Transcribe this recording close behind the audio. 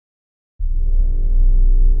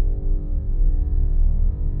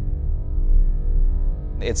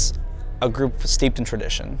It's a group steeped in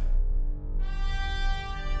tradition.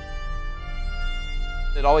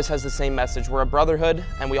 It always has the same message. We're a brotherhood,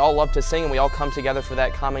 and we all love to sing, and we all come together for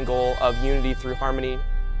that common goal of unity through harmony.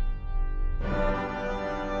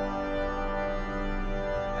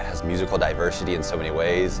 It has musical diversity in so many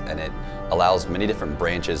ways, and it allows many different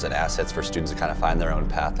branches and assets for students to kind of find their own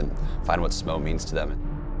path and find what SMO means to them.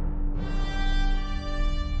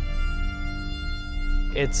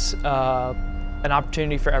 It's an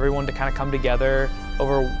opportunity for everyone to kind of come together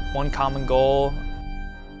over one common goal.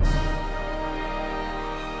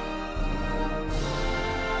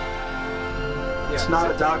 It's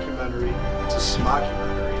not a documentary, it's a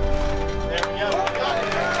SMOcumentary. There we go.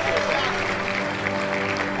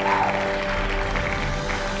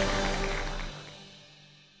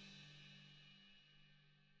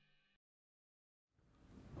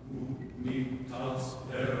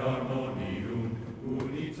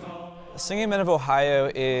 Singing Men of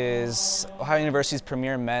Ohio is Ohio University's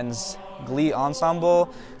premier men's glee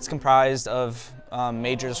ensemble. It's comprised of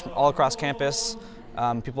majors from all across campus,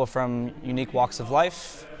 people from unique walks of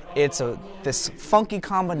life. It's this funky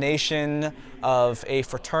combination of a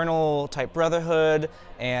fraternal type brotherhood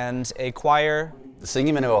and a choir. The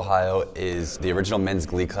Singing Men of Ohio is the original men's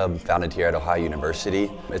glee club founded here at Ohio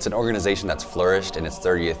University. It's an organization that's flourished in its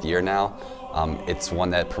 30th year now. It's one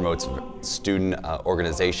that promotes student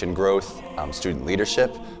organization growth, student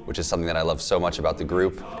leadership, which is something that I love so much about the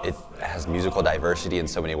group. It has musical diversity in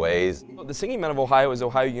so many ways. The Singing Men of Ohio is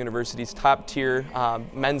Ohio University's top-tier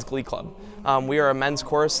men's glee club. We are a men's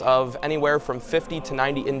chorus of anywhere from 50 to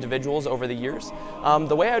 90 individuals over the years.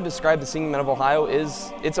 The way I would describe the Singing Men of Ohio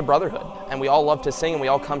is it's a brotherhood, and we all love to sing, and we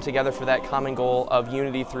all come together for that common goal of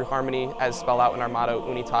unity through harmony, as spelled out in our motto,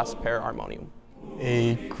 Unitas per Harmonium.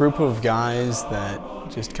 A group of guys that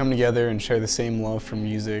just come together and share the same love for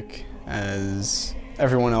music as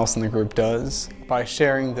everyone else in the group does. By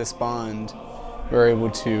sharing this bond, we're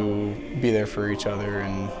able to be there for each other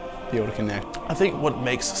and be able to connect. I think what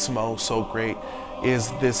makes SMO so great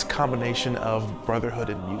is this combination of brotherhood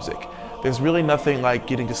and music. There's really nothing like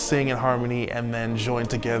getting to sing in harmony and then join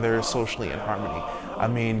together socially in harmony. I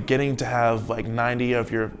mean, getting to have like 90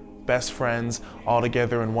 of your best friends all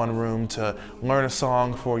together in one room to learn a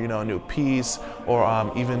song for, you know, a new piece,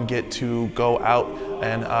 or even get to go out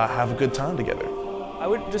and have a good time together. I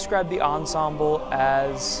would describe the ensemble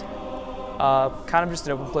as kind of just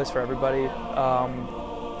an open place for everybody.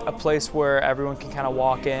 A place where everyone can kind of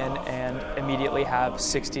walk in and immediately have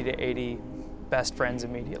 60 to 80 best friends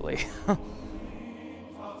immediately.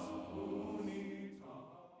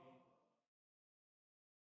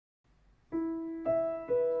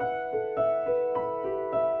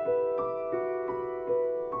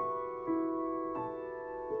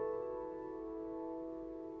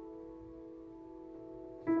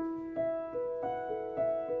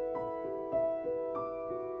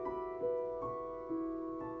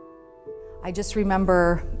 I just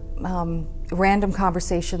remember random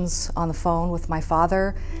conversations on the phone with my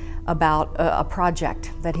father about a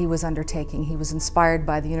project that he was undertaking. He was inspired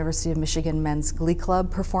by the University of Michigan Men's Glee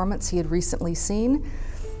Club performance he had recently seen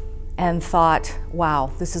and thought,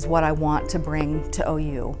 wow, this is what I want to bring to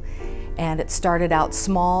OU. And it started out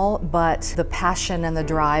small, but the passion and the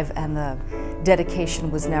drive and the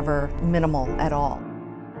dedication was never minimal at all.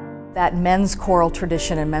 That men's choral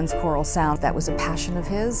tradition and men's choral sound, that was a passion of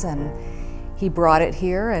his, and he brought it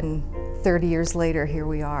here, and 30 years later, here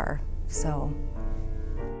we are. So,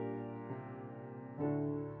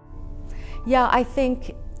 yeah, I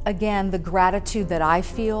think, again, the gratitude that I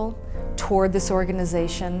feel toward this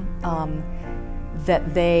organization,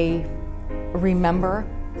 that they remember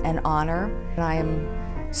and honor. And I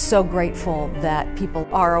am so grateful that people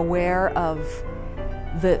are aware of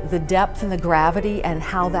the depth and the gravity and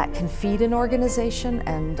how that can feed an organization,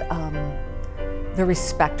 and the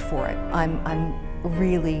respect for it. I'm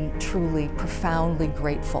really, truly, profoundly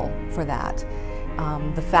grateful for that.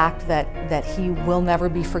 The fact that he will never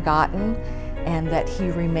be forgotten and that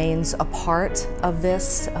he remains a part of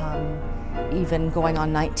this, even going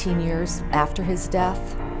on 19 years after his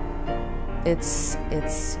death, it's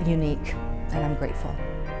unique, and I'm grateful.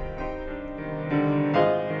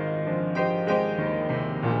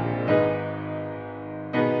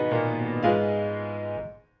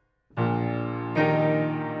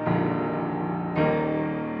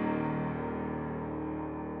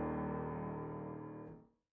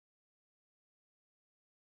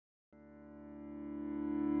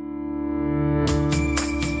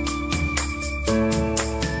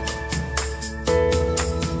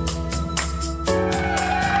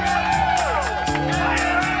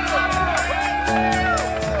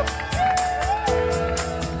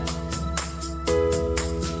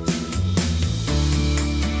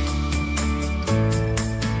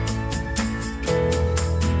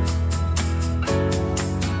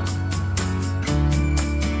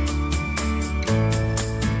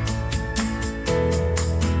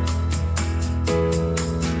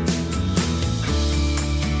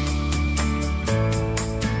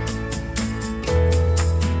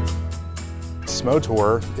 SMO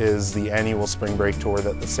tour is the annual spring break tour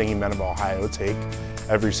that the Singing Men of Ohio take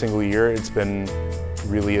every single year. It's been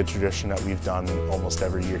really a tradition that we've done almost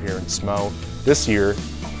every year here in SMO. This year,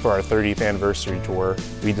 for our 30th anniversary tour,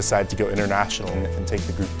 we decided to go international and take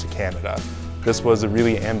the group to Canada. This was a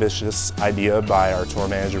really ambitious idea by our tour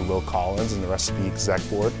manager, Will Collins, and the rest of the exec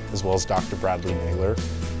board, as well as Dr. Bradley Naylor.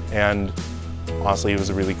 And honestly, it was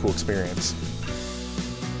a really cool experience.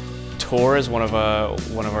 Tour is one of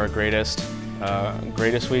our greatest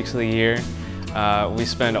weeks of the year. We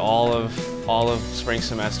spend all of spring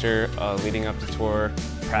semester leading up to tour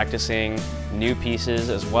practicing new pieces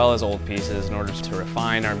as well as old pieces in order to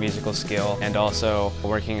refine our musical skill, and also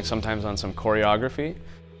working sometimes on some choreography.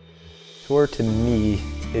 Tour to me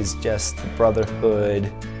is just the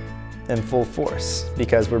brotherhood in full force,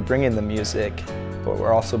 because we're bringing the music, but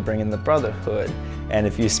we're also bringing the brotherhood. And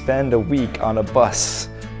if you spend a week on a bus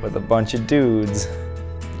with a bunch of dudes,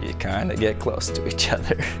 you kind of get close to each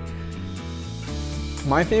other.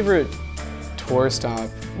 My favorite tour stop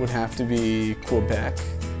would have to be Quebec.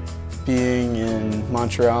 Being in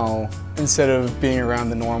Montreal, instead of being around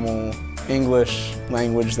the normal English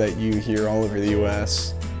language that you hear all over the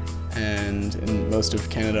US and in most of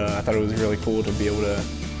Canada, I thought it was really cool to be able to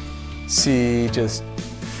see just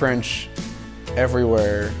French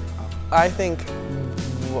everywhere. I think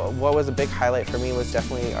what was a big highlight for me was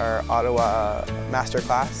definitely our Ottawa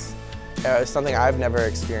masterclass. It was something I've never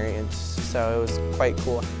experienced, so it was quite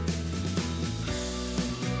cool.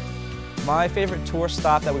 My favorite tour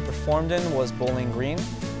stop that we performed in was Bowling Green.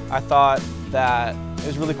 I thought that it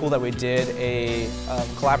was really cool that we did a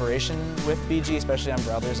collaboration with BG, especially on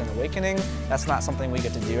Brothers and Awakening. That's not something we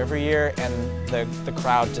get to do every year, and the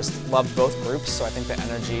crowd just loved both groups, so I think the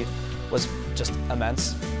energy was just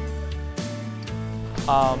immense.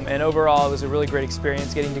 And overall, it was a really great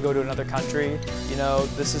experience getting to go to another country. You know,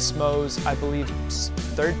 this is SMO's, I believe,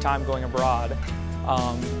 third time going abroad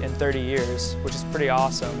in 30 years, which is pretty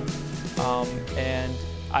awesome. And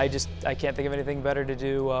I can't think of anything better to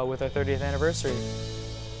do with our 30th anniversary.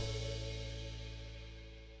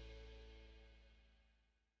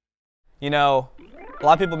 You know, a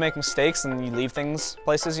lot of people make mistakes and you leave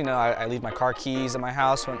places. You know, I leave my car keys at my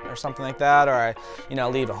house or something like that, or I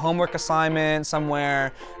leave a homework assignment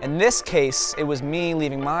somewhere. In this case, it was me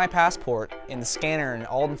leaving my passport in the scanner in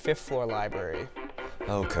Alden 5th floor library.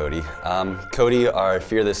 Oh, Cody. Cody, our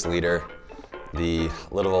fearless leader, the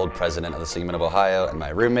little old president of the Singing Men of Ohio, and my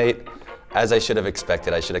roommate. As I should have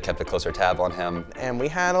expected, I should have kept a closer tab on him. And we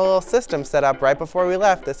had a little system set up right before we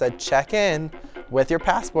left that said, check in with your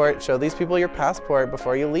passport, show these people your passport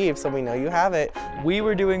before you leave so we know you have it. We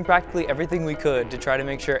were doing practically everything we could to try to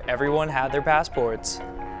make sure everyone had their passports.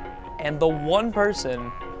 And the one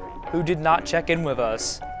person who did not check in with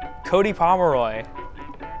us, Cody Pomeroy.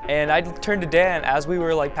 And I turned to Dan as we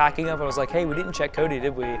were packing up, and I was like, hey, we didn't check Cody,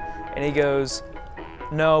 did we? And he goes,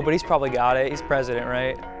 no, but he's probably got it. He's president,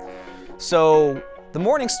 right? So the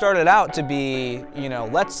morning started out to be,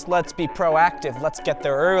 let's be proactive, let's get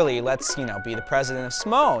there early, let's, be the president of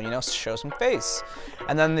SMO, show some face.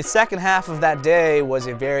 And then the second half of that day was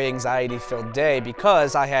a very anxiety-filled day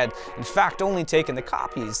because I had, in fact, only taken the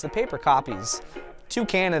paper copies, to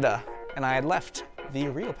Canada, and I had left the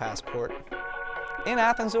real passport in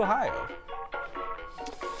Athens, Ohio.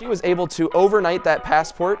 She was able to overnight that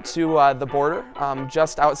passport to the border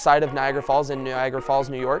just outside of Niagara Falls in Niagara Falls,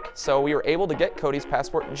 New York. So we were able to get Cody's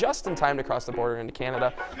passport just in time to cross the border into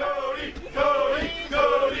Canada. Cody, Cody,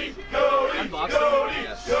 Cody, Cody, Cody,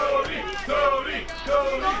 Cody, Cody,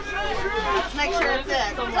 Cody. Let's make sure it's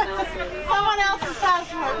it. Someone else's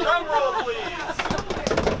passport. Drum roll, please.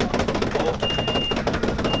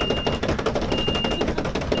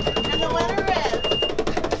 And the winner is...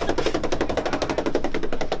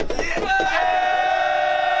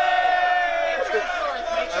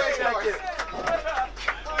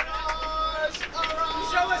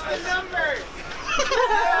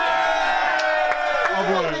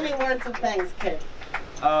 Many words of thanks, kid.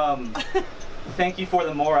 Thank you for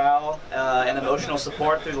the morale and emotional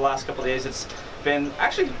support through the last couple of days. It's been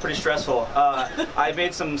actually pretty stressful. I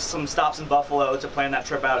made some stops in Buffalo to plan that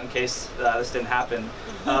trip out in case this didn't happen.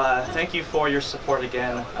 Thank you for your support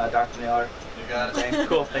again, Dr. Naylor. You got it.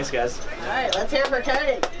 Cool. Thanks, guys. All right, let's hear it for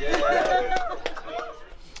Cody. Yeah.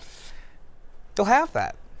 They'll have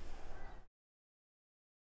that.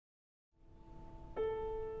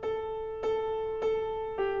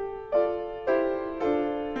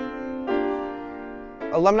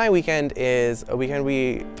 Alumni Weekend is a weekend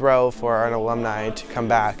we throw for our alumni to come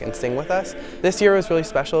back and sing with us. This year was really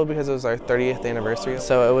special because it was our 30th anniversary,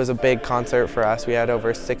 so it was a big concert for us. We had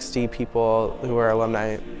over 60 people who were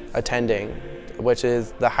alumni attending, which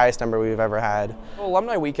is the highest number we've ever had.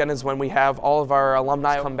 Alumni weekend is when we have all of our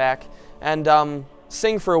alumni come back and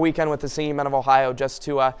sing for a weekend with the Singing Men of Ohio, just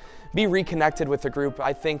to be reconnected with the group.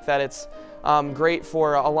 I think that it's great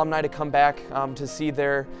for alumni to come back to see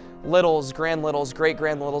their littles, grand-littles,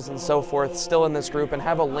 great-grand-littles, and so forth still in this group and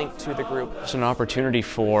have a link to the group. It's an opportunity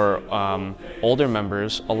for older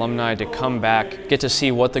members, alumni, to come back, get to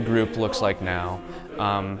see what the group looks like now,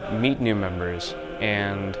 meet new members,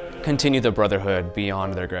 and continue the brotherhood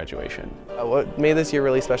beyond their graduation. What made this year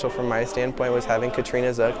really special from my standpoint was having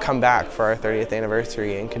Katrina Zook come back for our 30th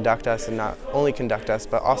anniversary and conduct us, and not only conduct us,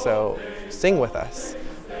 but also sing with us.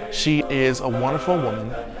 She is a wonderful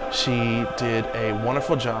woman. She did a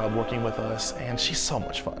wonderful job working with us, and she's so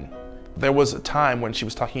much fun. There was a time when she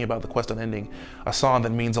was talking about The Quest Unending, a song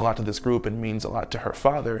that means a lot to this group and means a lot to her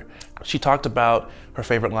father. She talked about her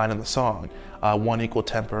favorite line in the song, one equal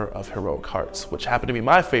temper of heroic hearts, which happened to be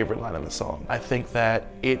my favorite line in the song. I think that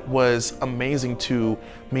it was amazing to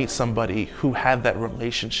meet somebody who had that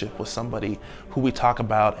relationship with somebody who we talk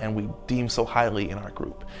about and we deem so highly in our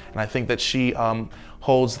group. And I think that she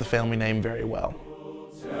holds the family name very well.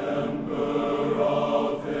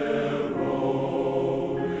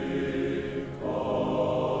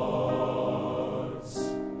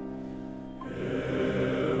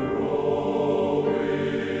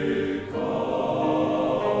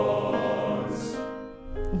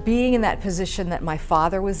 Being in that position that my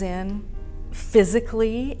father was in,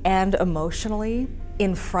 physically and emotionally,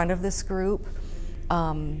 in front of this group,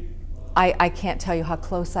 I can't tell you how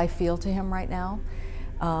close I feel to him right now.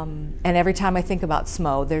 And every time I think about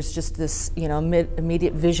SMO, there's just this,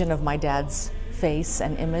 immediate vision of my dad's face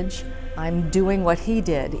and image. I'm doing what he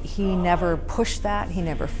did. He never pushed that. He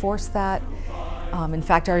never forced that. In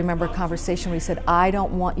fact, I remember a conversation where he said, "I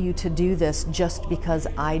don't want you to do this just because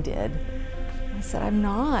I did." I said, "I'm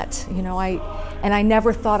not." And I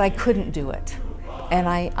never thought I couldn't do it. And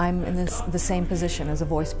I'm in the same position as a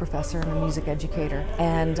voice professor and a music educator.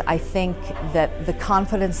 And I think that the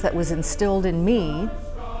confidence that was instilled in me,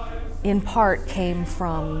 in part, came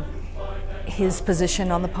from his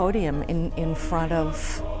position on the podium in front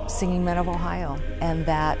of Singing Men of Ohio, and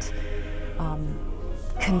that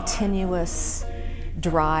continuous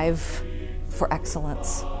drive for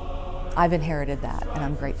excellence. I've inherited that, and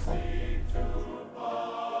I'm grateful.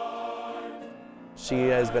 She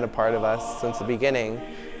has been a part of us since the beginning,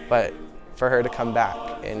 but for her to come back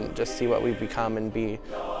and just see what we've become and be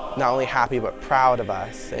not only happy but proud of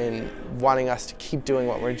us and wanting us to keep doing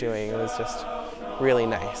what we're doing, it was just really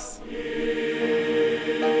nice.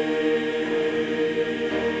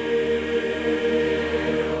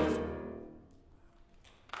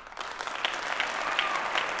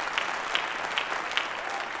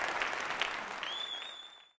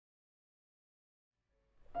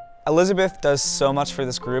 Elizabeth does so much for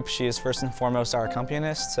this group. She is first and foremost our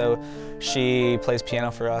accompanist, so she plays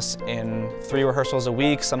piano for us in 3 rehearsals a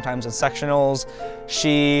week, sometimes in sectionals.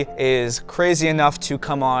 She is crazy enough to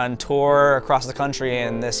come on tour across the country,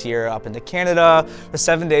 and this year up into Canada for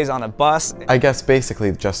 7 days on a bus. I guess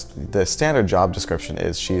basically just the standard job description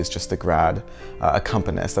is she is just a grad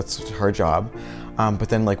accompanist. That's her job. But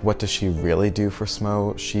then, what does she really do for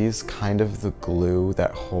SMO? She's kind of the glue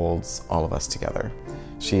that holds all of us together.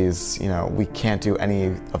 She's, we can't do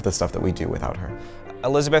any of the stuff that we do without her.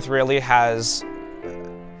 Elizabeth really has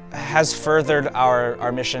furthered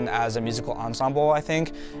our mission as a musical ensemble, I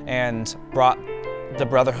think, and brought the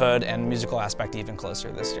brotherhood and musical aspect even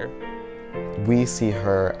closer this year. We see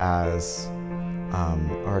her as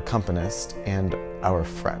our accompanist and our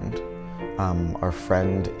friend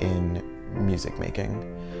in music making.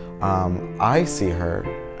 I see her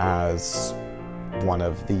as one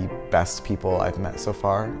of the best people I've met so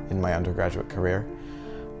far in my undergraduate career.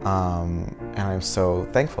 And I'm so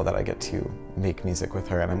thankful that I get to make music with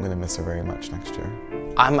her, and I'm going to miss her very much next year.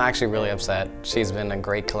 I'm actually really upset. She's been a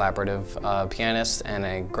great collaborative pianist and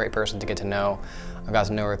a great person to get to know. I got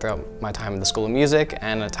to know her throughout my time in the School of Music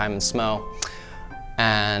and a time in SMO.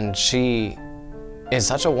 And she is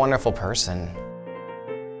such a wonderful person.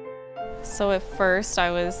 So at first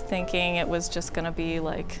I was thinking it was just going to be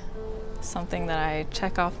something that I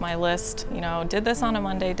check off my list, did this on a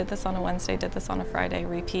Monday, did this on a Wednesday, did this on a Friday,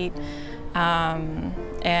 repeat.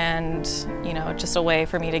 And just a way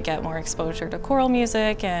for me to get more exposure to choral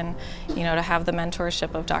music and, to have the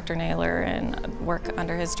mentorship of Dr. Naylor and work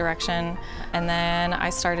under his direction. And then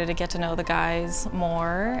I started to get to know the guys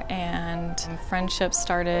more, and friendships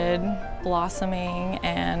started blossoming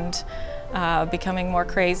and becoming more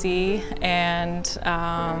crazy, and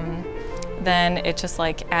then it just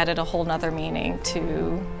added a whole nother meaning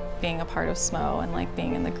to being a part of SMO and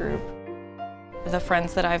being in the group. The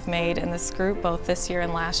friends that I've made in this group, both this year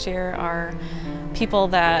and last year, are people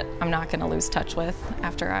that I'm not going to lose touch with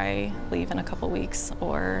after I leave in a couple weeks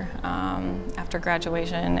or after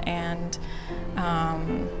graduation. And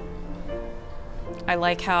I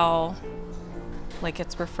like how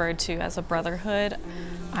it's referred to as a brotherhood.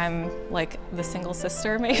 I'm like the single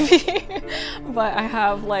sister maybe, but I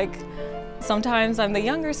have sometimes I'm the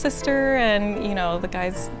younger sister and the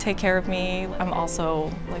guys take care of me. I'm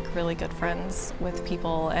also really good friends with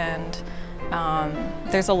people, and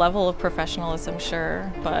there's a level of professionalism,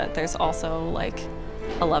 sure, but there's also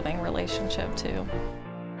a loving relationship too.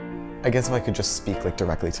 I guess if I could just speak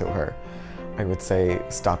directly to her, I would say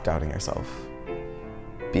stop doubting yourself.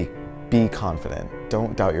 Be confident.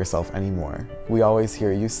 Don't doubt yourself anymore. We always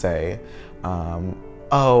hear you say,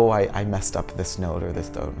 oh, I messed up this note or this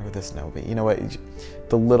note or this note, but you know what?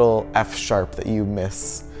 The little F sharp that you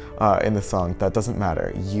miss in the song, that doesn't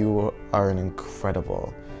matter. You are an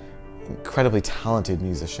incredibly talented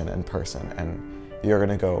musician and person, and you're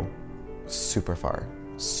gonna go super far,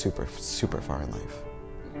 super far in life.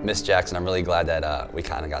 Miss Jackson, I'm really glad that we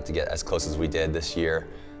kind of got to get as close as we did this year.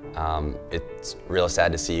 It's real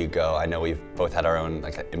sad to see you go. I know we've both had our own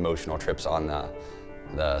emotional trips on the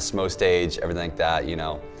SMO stage, everything like that,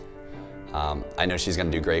 I know she's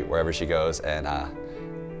gonna do great wherever she goes, and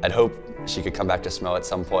I'd hope she could come back to SMO at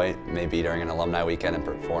some point, maybe during an alumni weekend and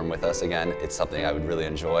perform with us again. It's something I would really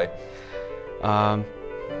enjoy.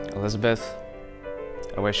 Elizabeth,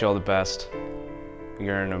 I wish you all the best.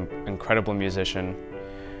 You're an incredible musician,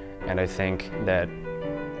 and I think that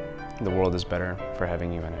the world is better for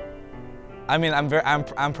having you in it. I mean, I'm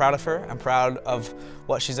proud of her. I'm proud of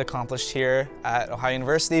what she's accomplished here at Ohio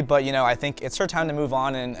University, but I think it's her time to move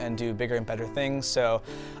on and do bigger and better things. So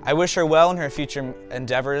I wish her well in her future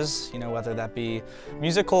endeavors, whether that be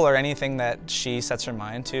musical or anything that she sets her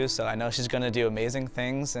mind to. So I know she's going to do amazing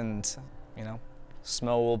things, and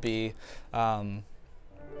SMO will be,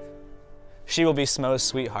 she will be SMO's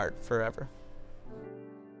sweetheart forever.